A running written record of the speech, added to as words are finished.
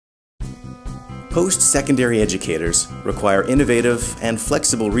Post-secondary educators require innovative and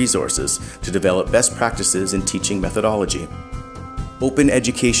flexible resources to develop best practices in teaching methodology. Open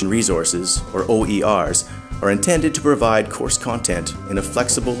Education Resources, or OERs, are intended to provide course content in a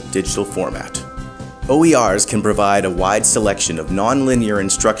flexible digital format. OERs can provide a wide selection of nonlinear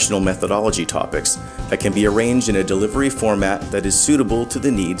instructional methodology topics that can be arranged in a delivery format that is suitable to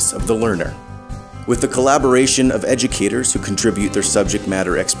the needs of the learner. With the collaboration of educators who contribute their subject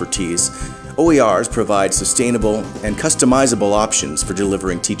matter expertise, OERs provide sustainable and customizable options for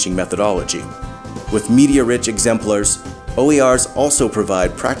delivering teaching methodology. With media-rich exemplars, OERs also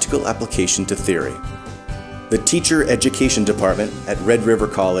provide practical application to theory. The Teacher Education Department at Red River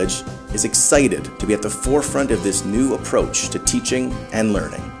College is excited to be at the forefront of this new approach to teaching and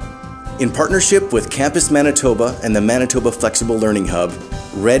learning. In partnership with Campus Manitoba and the Manitoba Flexible Learning Hub,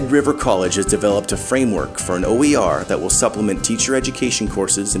 Red River College has developed a framework for an OER that will supplement teacher education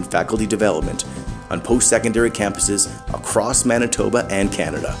courses and faculty development on post-secondary campuses across Manitoba and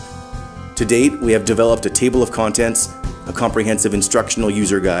Canada. To date, we have developed a table of contents, a comprehensive instructional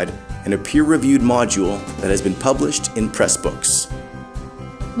user guide, and a peer-reviewed module that has been published in Pressbooks.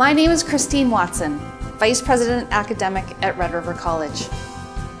 My name is Christine Watson, Vice President Academic at Red River College.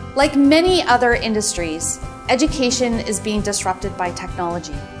 Like many other industries, education is being disrupted by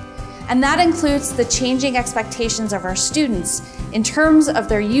technology. And that includes the changing expectations of our students in terms of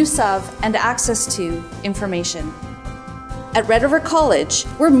their use of and access to information. At Red River College,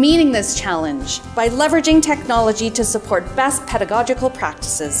 we're meeting this challenge by leveraging technology to support best pedagogical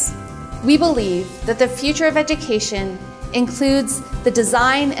practices. We believe that the future of education includes the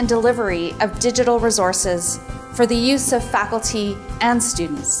design and delivery of digital resources for the use of faculty and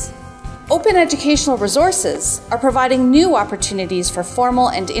students. Open educational resources are providing new opportunities for formal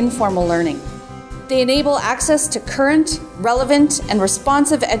and informal learning. They enable access to current, relevant, and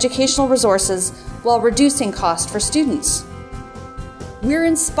responsive educational resources while reducing cost for students. We're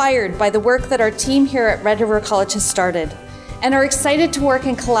inspired by the work that our team here at Red River College has started and are excited to work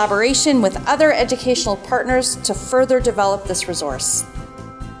in collaboration with other educational partners to further develop this resource.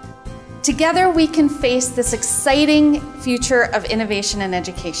 Together, we can face this exciting future of innovation in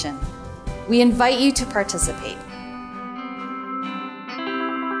education. We invite you to participate.